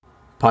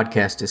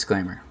Podcast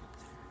disclaimer.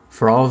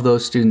 For all of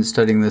those students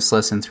studying this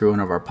lesson through one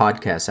of our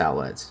podcast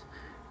outlets,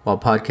 while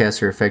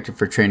podcasts are effective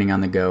for training on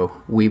the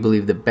go, we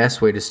believe the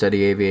best way to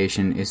study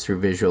aviation is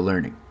through visual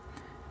learning.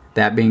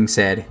 That being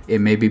said,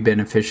 it may be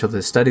beneficial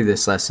to study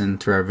this lesson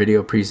through our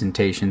video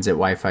presentations at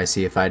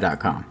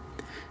wificfi.com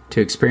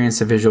to experience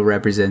the visual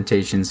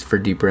representations for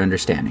deeper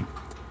understanding.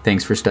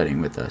 Thanks for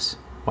studying with us.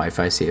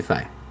 Wi-Fi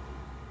CFI.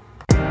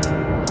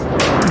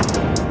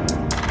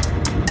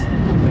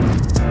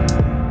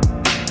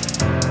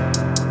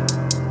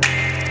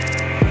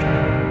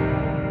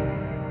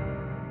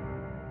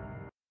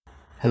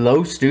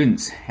 Hello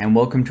students, and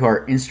welcome to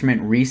our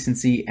instrument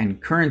recency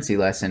and currency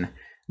lesson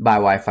by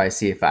Wi-Fi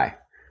CFI.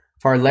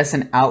 For our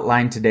lesson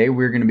outline today,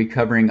 we're going to be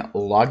covering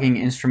logging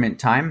instrument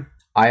time,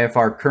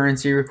 IFR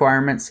currency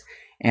requirements,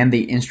 and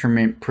the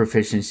instrument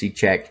proficiency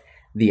check,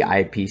 the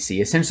IPC.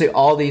 Essentially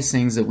all these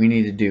things that we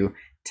need to do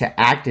to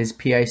act as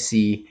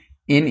PIC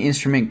in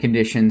instrument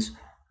conditions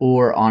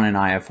or on an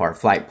IFR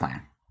flight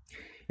plan.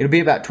 It'll be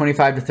about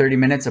 25 to 30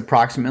 minutes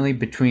approximately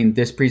between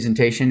this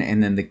presentation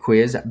and then the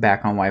quiz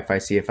back on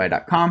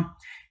wificfi.com.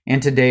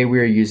 And today we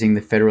are using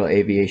the Federal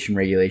Aviation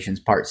Regulations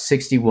Part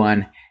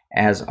 61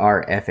 as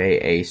our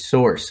FAA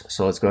source.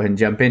 So let's go ahead and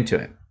jump into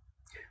it.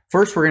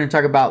 First, we're going to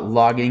talk about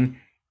logging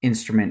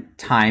instrument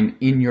time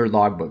in your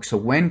logbook. So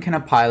when can a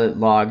pilot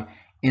log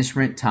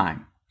instrument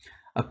time?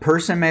 A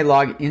person may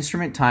log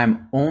instrument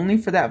time only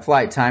for that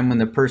flight time when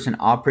the person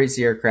operates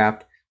the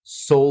aircraft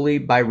solely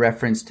by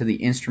reference to the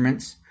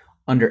instruments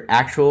under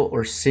actual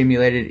or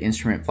simulated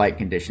instrument flight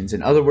conditions.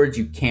 In other words,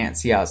 you can't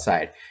see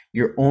outside.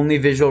 Your only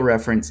visual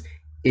reference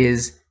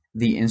is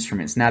the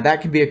instruments. Now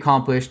that can be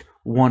accomplished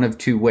one of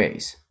two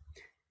ways.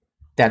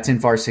 That's in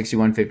FAR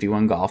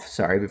 6151 Golf.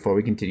 Sorry, before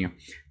we continue.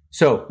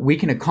 So we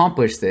can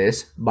accomplish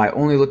this by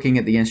only looking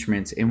at the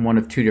instruments in one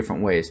of two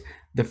different ways.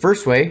 The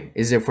first way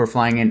is if we're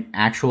flying in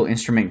actual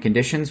instrument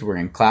conditions. We're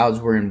in clouds,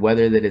 we're in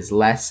weather that is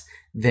less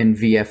than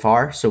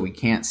VFR, so we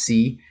can't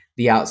see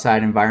the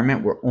outside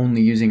environment. We're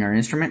only using our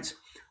instruments.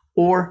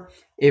 Or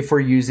if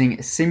we're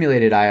using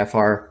simulated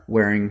IFR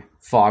wearing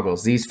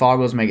foggles. These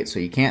foggles make it so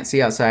you can't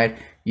see outside,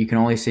 you can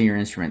only see your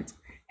instruments.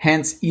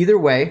 Hence, either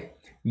way,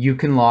 you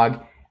can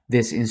log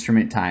this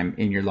instrument time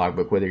in your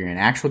logbook, whether you're in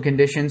actual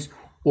conditions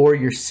or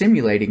you're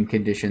simulating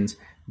conditions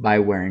by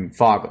wearing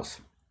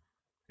foggles.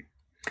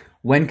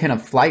 When can a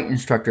flight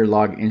instructor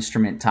log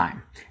instrument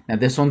time? Now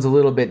this one's a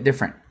little bit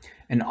different.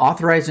 An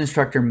authorized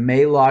instructor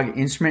may log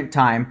instrument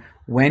time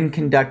when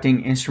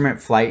conducting instrument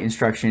flight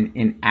instruction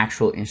in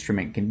actual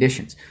instrument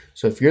conditions.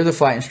 So if you're the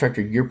flight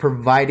instructor, you're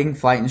providing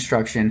flight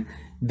instruction,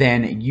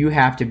 then you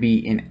have to be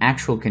in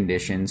actual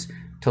conditions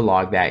to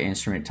log that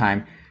instrument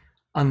time.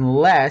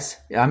 Unless,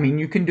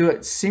 you can do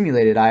it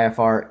simulated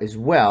IFR as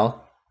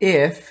well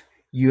if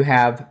you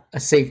have a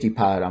safety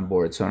pilot on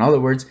board. So in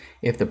other words,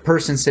 if the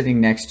person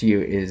sitting next to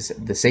you is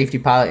the safety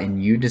pilot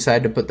and you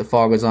decide to put the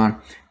foggles on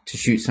to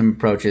shoot some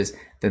approaches,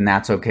 then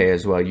that's okay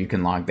as well. You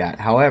can log that.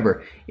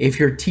 However, if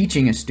you're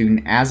teaching a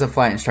student as a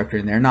flight instructor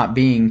and they're not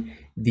being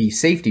the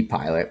safety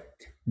pilot,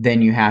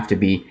 then you have to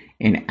be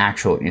in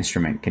actual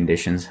instrument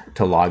conditions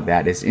to log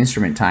that as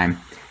instrument time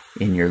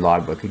in your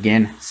logbook.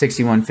 Again,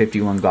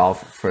 6151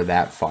 Golf for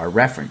that FAR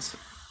reference.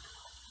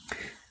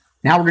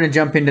 Now we're going to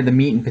jump into the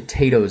meat and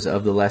potatoes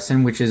of the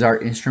lesson, which is our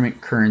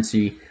instrument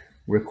currency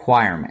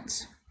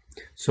requirements.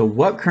 So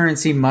what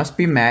currency must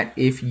be met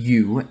if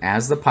you,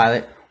 as the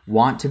pilot,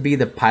 want to be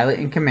the pilot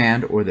in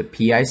command or the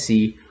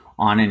PIC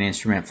on an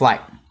instrument flight?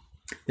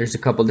 There's a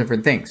couple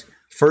different things.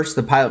 First,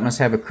 the pilot must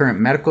have a current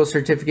medical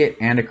certificate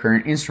and a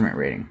current instrument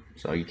rating.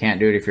 So you can't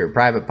do it if you're a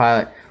private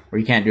pilot, or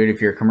you can't do it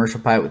if you're a commercial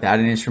pilot without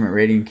an instrument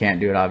rating. You can't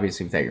do it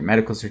obviously without your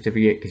medical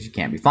certificate because you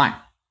can't be flying.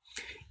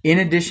 In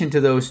addition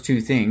to those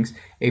two things,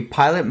 a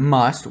pilot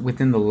must,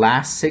 within the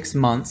last 6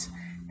 months,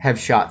 have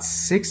shot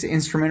 6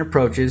 instrument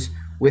approaches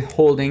with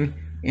holding,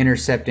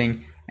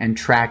 intercepting, and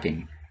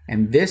tracking.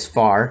 And this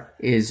FAR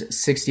is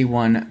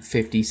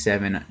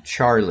 6157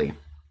 Charlie.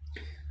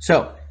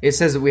 So it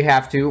says that we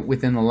have to,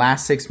 within the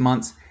last 6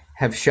 months,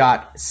 have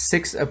shot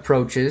 6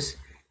 approaches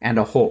and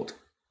a hold.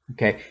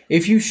 Okay,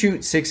 if you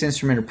shoot 6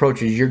 instrument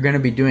approaches, you're going to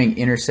be doing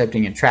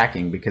intercepting and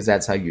tracking because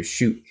that's how you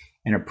shoot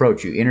an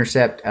approach. You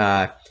intercept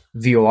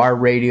VOR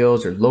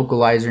radios or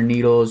localizer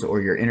needles, or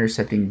you're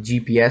intercepting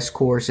GPS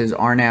courses,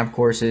 RNAV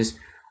courses.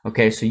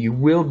 Okay, so you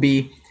will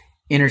be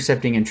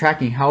intercepting and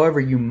tracking. However,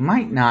 you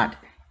might not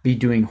be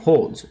doing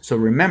holds. So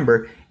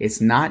remember, it's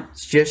not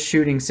just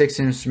shooting 6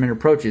 instrument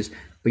approaches,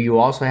 but you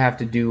also have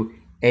to do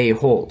a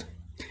hold.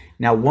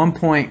 Now, one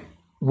point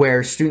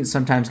where students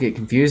sometimes get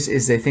confused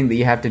is they think that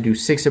you have to do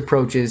 6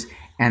 approaches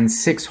and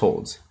 6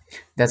 holds.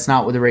 That's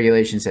not what the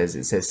regulation says.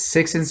 It says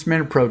 6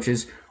 instrument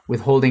approaches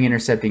with holding,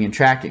 intercepting, and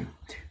tracking,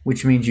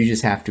 which means you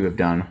just have to have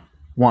done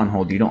 1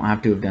 hold. You don't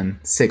have to have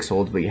done 6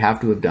 holds, but you have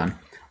to have done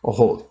a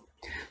hold.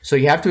 So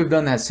you have to have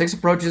done that 6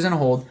 approaches and a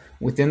hold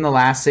within the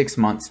last 6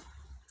 months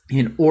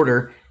in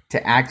order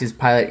to act as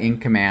pilot in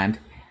command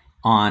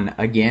on,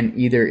 again,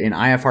 either in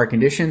IFR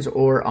conditions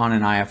or on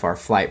an IFR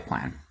flight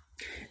plan.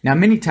 Now,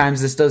 many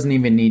times this doesn't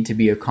even need to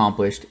be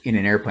accomplished in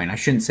an airplane. I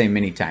shouldn't say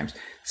many times.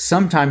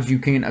 Sometimes you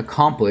can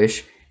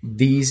accomplish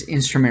these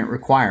instrument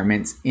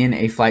requirements in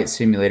a flight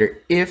simulator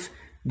if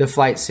the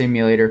flight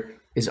simulator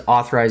is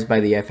authorized by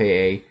the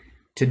FAA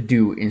to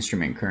do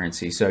instrument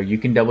currency. So you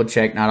can double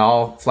check. Not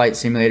all flight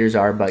simulators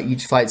are, but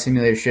each flight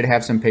simulator should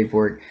have some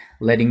paperwork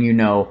letting you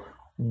know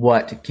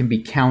what can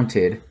be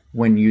counted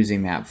when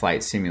using that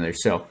flight simulator.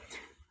 So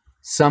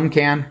some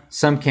can,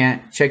 some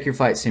can't. Check your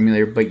flight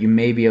simulator, but you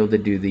may be able to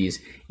do these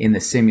in the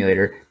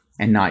simulator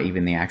and not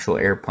even the actual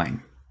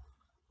airplane.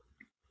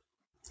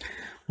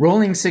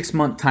 Rolling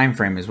 6-month time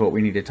frame is what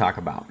we need to talk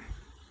about.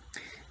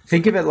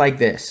 Think of it like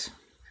this.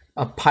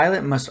 A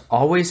pilot must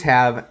always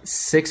have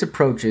 6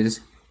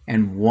 approaches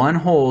and 1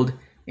 hold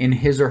in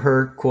his or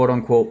her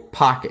quote-unquote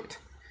pocket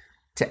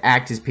to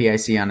act as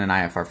PIC on an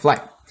IFR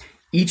flight.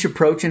 Each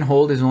approach and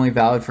hold is only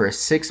valid for a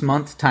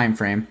 6-month time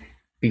frame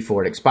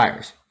before it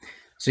expires.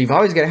 So you've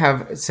always got to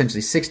have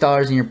essentially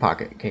 $6 in your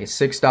pocket. Okay,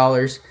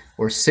 $6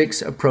 or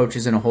 6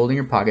 approaches and a hold in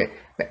your pocket.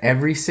 But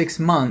every 6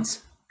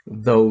 months,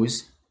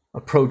 those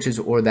approaches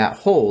or that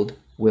hold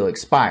will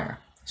expire.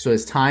 So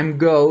as time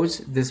goes,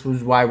 this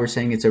was why we're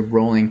saying it's a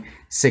rolling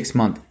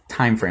 6-month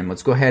time frame.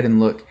 Let's go ahead and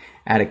look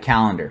at a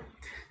calendar.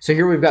 So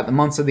here we've got the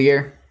months of the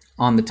year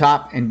on the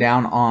top, and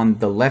down on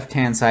the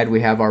left-hand side we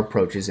have our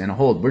approaches and a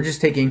hold. We're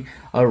just taking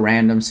a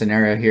random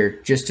scenario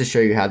here just to show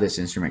you how this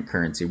instrument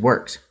currency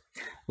works.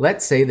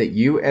 Let's say that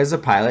you as a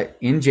pilot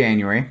in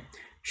January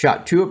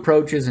shot 2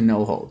 approaches and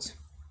no holds.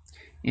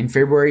 In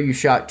February you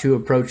shot 2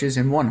 approaches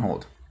and 1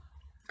 hold.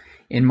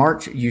 In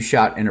March you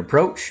shot an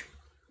approach.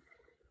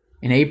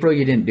 In April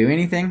you didn't do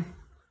anything.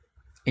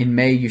 In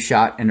May you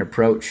shot an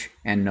approach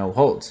and no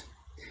holds.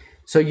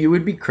 So you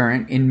would be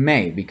current in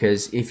May,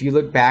 because if you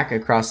look back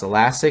across the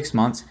last 6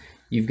 months,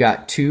 you've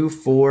got 2,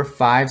 4,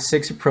 5,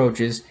 6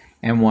 approaches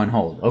and 1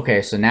 hold.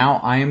 Okay, so now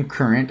I am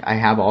current. I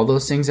have all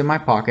those things in my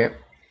pocket.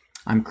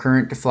 I'm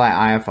current to fly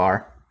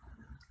IFR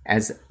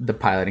as the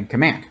pilot in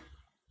command.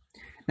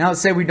 Now let's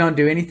say we don't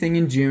do anything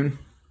in June.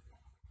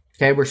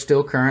 Okay, we're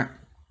still current.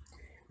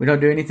 We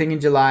don't do anything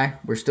in July.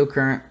 We're still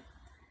current.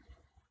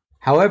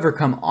 However,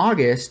 come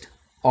August,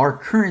 our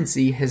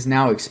currency has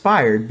now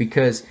expired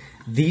because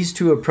these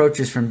 2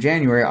 approaches from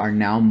January are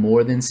now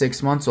more than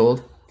 6 months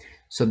old,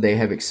 so they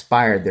have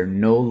expired. They're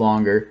no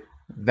longer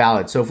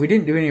valid. So if we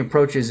didn't do any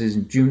approaches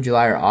in June,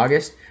 July, or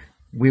August,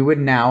 we would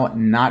now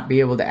not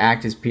be able to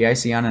act as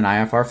PIC on an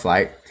IFR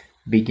flight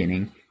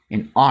beginning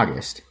in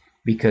August,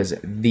 because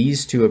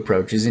these 2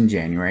 approaches in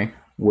January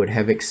would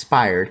have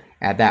expired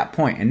at that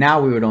point. And now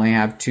we would only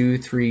have 2,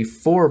 3,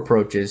 4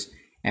 approaches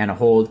and a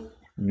hold,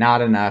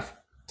 not enough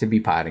to be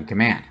pilot in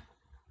command.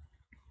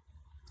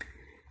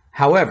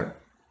 However,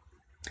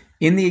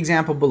 in the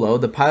example below,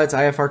 the pilot's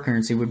IFR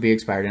currency would be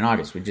expired in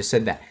August. We just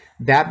said that.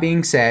 That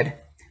being said,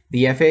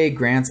 the FAA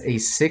grants a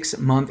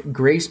 6-month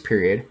grace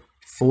period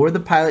for the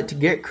pilot to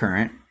get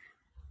current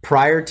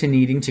prior to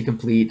needing to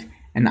complete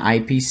an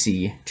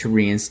IPC to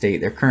reinstate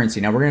their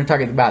currency. Now, we're going to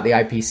talk about the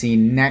IPC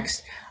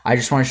next. I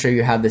just want to show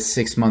you how the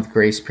 6-month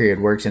grace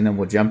period works, and then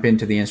we'll jump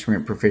into the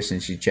instrument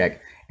proficiency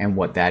check and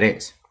what that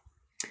is.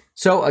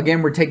 So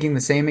again, we're taking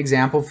the same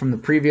example from the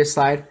previous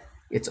slide.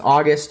 It's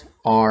August.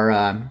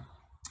 Our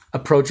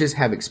approaches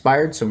have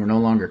expired, so we're no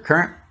longer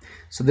current.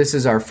 So this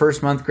is our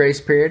 1st month grace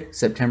period.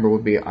 September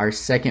would be our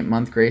 2nd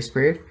month grace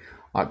period.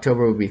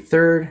 October would be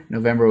 3rd.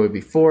 November would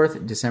be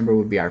 4th. December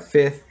would be our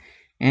 5th.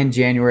 And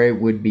January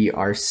would be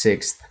our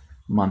 6th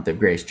month of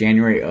grace.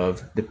 January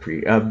of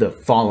the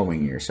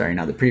following year. Sorry,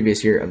 not the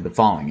previous year, of the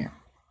following year.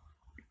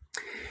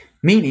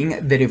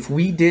 Meaning that if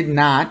we did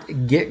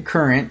not get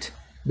current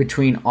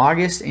between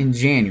August and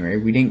January,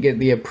 we didn't get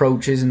the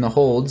approaches and the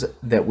holds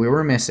that we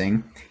were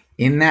missing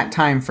in that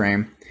time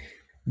frame,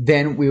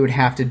 then we would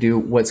have to do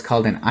what's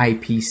called an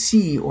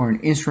IPC, or an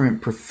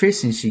instrument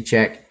proficiency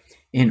check,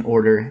 in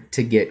order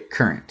to get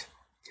current.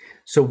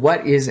 So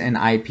what is an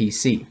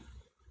IPC?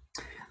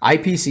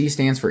 IPC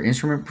stands for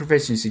Instrument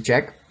Proficiency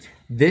Check.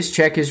 This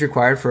check is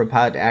required for a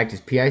pilot to act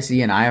as PIC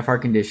in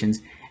IFR conditions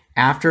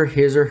after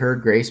his or her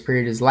grace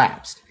period is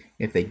lapsed.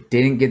 If they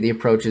didn't get the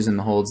approaches and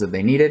the holds that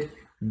they needed,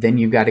 then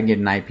you've got to get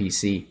an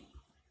IPC.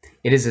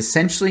 It is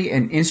essentially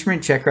an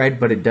instrument check ride,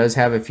 but it does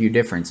have a few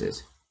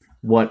differences.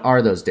 What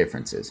are those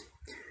differences?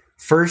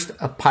 First,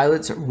 a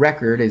pilot's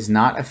record is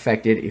not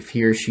affected if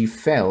he or she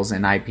fails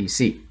an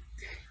IPC.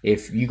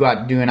 If you got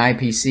to do an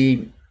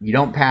IPC, you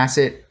don't pass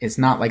it, it's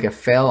not like a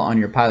fail on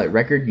your pilot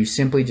record. You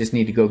simply just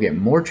need to go get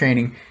more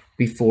training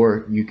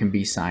before you can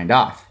be signed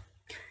off.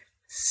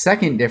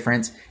 Second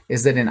difference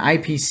is that an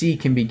IPC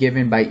can be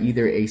given by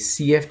either a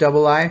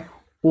CFII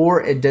or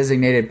a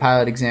designated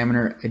pilot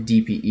examiner, a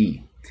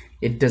DPE.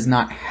 It does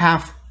not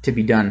have to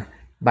be done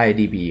by a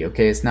DPE,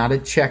 okay? It's not a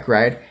check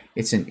ride,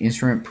 it's an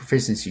instrument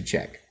proficiency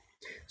check.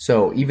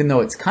 So even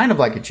though it's kind of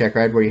like a check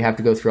ride where you have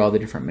to go through all the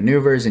different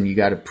maneuvers and you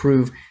got to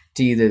prove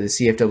to either the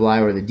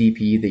CFII or the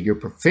DPE that you're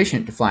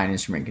proficient to fly in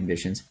instrument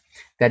conditions,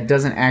 that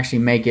doesn't actually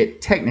make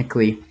it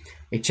technically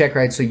a check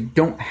ride. So you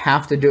don't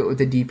have to do it with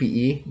the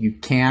DPE. You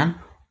can,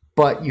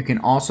 but you can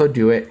also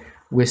do it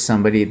with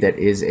somebody that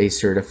is a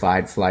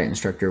certified flight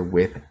instructor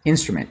with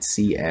instrument,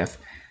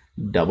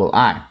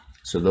 CFII.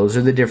 So those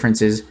are the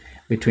differences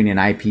between an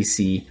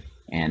IPC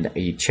and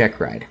a check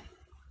ride.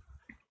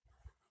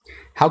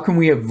 How can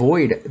we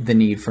avoid the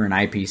need for an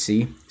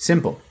IPC?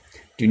 Simple.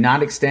 Do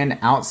not extend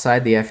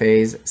outside the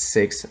FAA's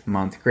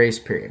 6-month grace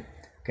period.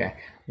 Okay.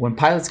 When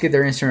pilots get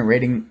their instrument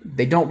rating,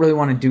 they don't really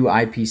want to do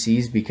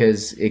IPCs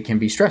because it can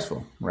be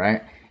stressful,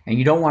 right? And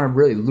you don't want to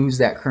really lose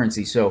that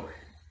currency. So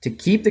to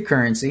keep the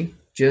currency,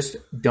 just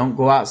don't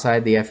go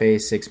outside the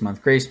FAA's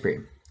 6-month grace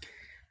period.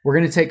 We're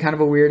going to take kind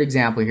of a weird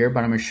example here,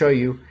 but I'm going to show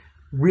you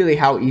really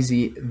how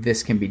easy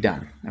this can be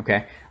done.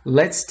 Okay.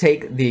 Let's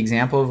take the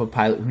example of a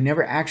pilot who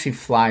never actually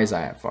flies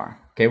IFR.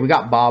 Okay. We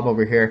got Bob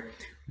over here.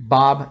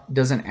 Bob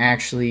doesn't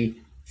actually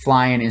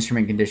fly in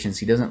instrument conditions.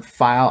 He doesn't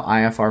file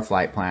IFR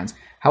flight plans.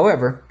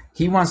 However,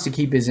 he wants to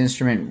keep his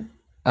instrument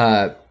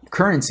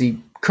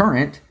currency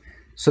current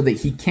so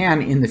that he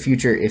can in the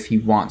future if he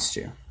wants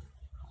to.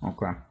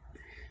 Okay.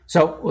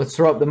 So let's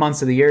throw up the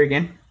months of the year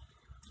again,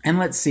 and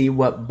let's see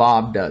what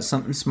Bob does.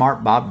 Something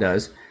smart Bob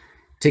does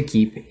to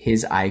keep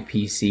his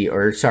IPC,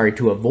 or sorry,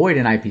 to avoid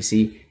an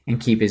IPC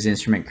and keep his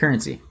instrument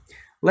currency.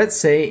 Let's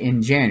say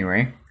in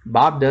January,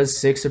 Bob does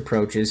 6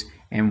 approaches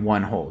and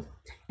 1 hold.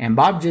 And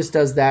Bob just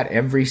does that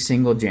every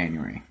single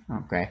January.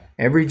 Okay.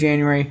 Every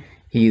January,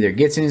 he either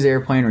gets in his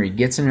airplane or he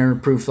gets in an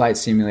approved flight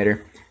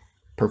simulator,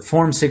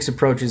 performs 6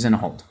 approaches and a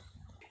hold.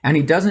 And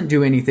he doesn't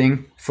do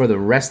anything for the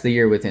rest of the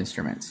year with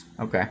instruments.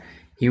 Okay.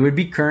 He would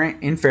be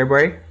current in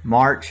February,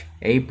 March,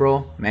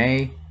 April,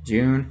 May,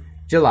 June,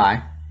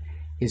 July.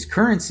 His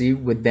currency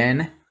would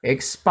then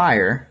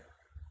expire,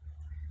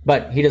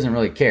 but he doesn't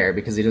really care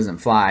because he doesn't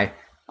fly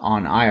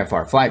on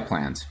IFR flight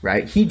plans,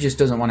 right? He just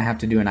doesn't want to have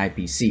to do an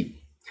IPC.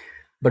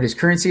 But his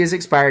currency is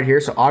expired here,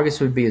 so August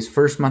would be his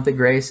first month of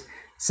grace,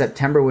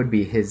 September would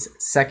be his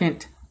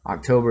second,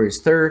 October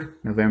is third,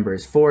 November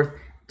is fourth,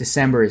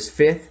 December is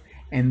fifth,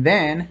 and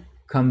then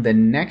come the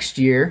next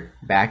year,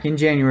 back in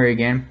January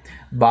again,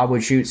 Bob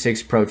would shoot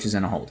 6 approaches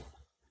and a hold.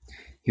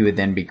 He would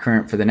then be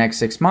current for the next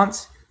 6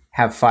 months,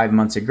 have 5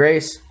 months of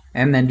grace,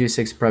 and then do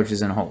 6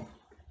 approaches and a hold.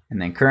 And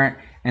then current,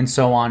 and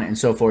so on and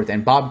so forth.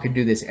 And Bob could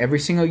do this every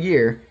single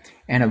year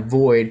and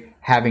avoid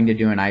having to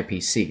do an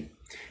IPC.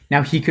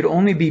 Now, he could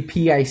only be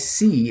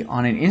PIC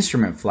on an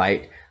instrument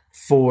flight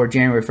for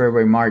January,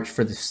 February, March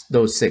for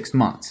those 6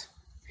 months.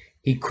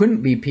 He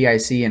couldn't be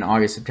PIC in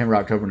August, September,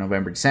 October,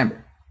 November,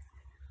 December.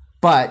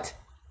 But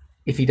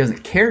if he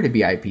doesn't care to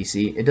be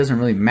IPC, it doesn't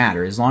really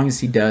matter. As long as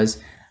he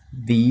does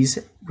these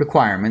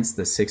requirements,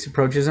 the 6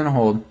 approaches and a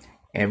hold,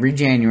 every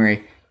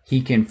January,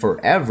 he can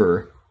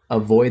forever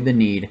avoid the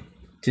need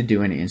to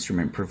do an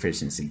instrument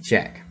proficiency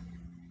check.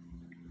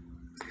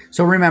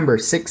 So remember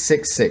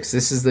 666.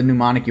 This is the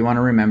mnemonic you want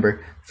to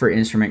remember for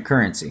instrument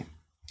currency.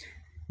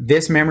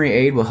 This memory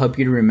aid will help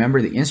you to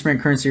remember the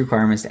instrument currency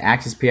requirements to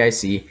act as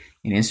PIC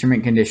in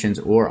instrument conditions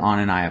or on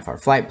an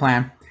IFR flight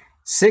plan.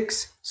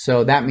 6,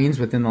 so that means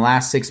within the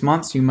last 6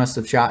 months, you must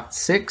have shot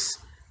 6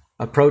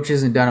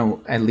 approaches and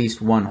done at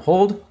least 1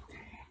 hold.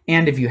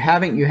 And if you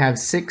haven't, you have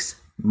 6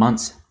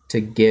 months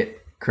to get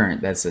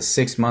current. That's a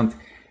 6-month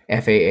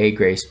FAA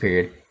grace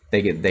period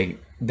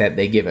that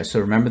they give us.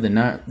 So remember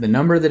the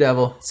number of the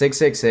devil,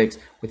 666.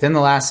 Within the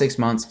last 6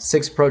 months,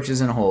 6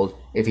 approaches and a hold.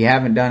 If you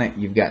haven't done it,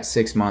 you've got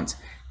 6 months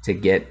to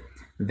get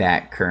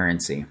that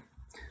currency.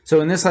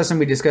 So in this lesson,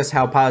 we discussed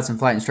how pilots and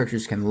flight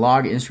instructors can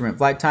log instrument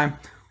flight time,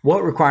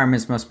 what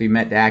requirements must be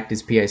met to act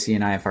as PIC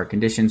in IFR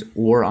conditions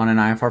or on an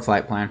IFR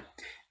flight plan,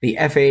 the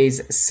FAA's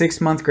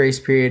 6-month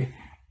grace period,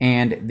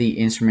 and the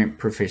instrument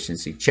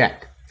proficiency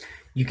check.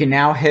 You can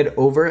now head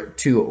over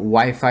to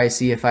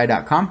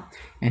wificfi.com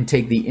and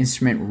take the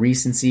instrument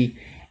recency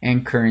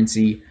and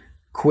currency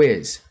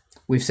quiz.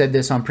 We've said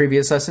this on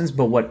previous lessons,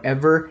 but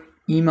whatever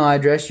email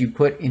address you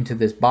put into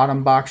this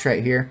bottom box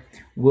right here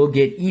will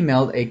get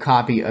emailed a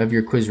copy of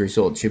your quiz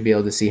results. You'll be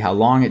able to see how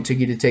long it took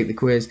you to take the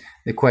quiz,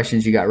 the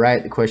questions you got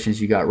right, the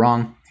questions you got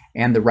wrong,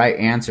 and the right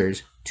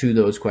answers to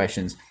those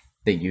questions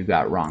that you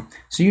got wrong.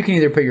 So you can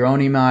either put your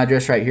own email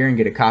address right here and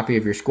get a copy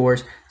of your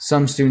scores.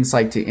 Some students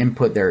like to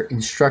input their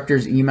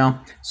instructor's email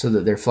so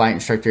that their flight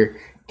instructor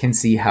can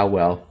see how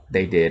well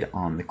they did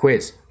on the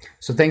quiz.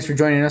 So thanks for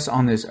joining us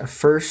on this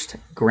first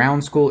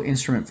ground school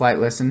instrument flight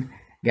lesson,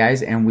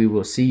 guys, and we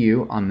will see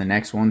you on the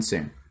next one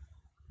soon.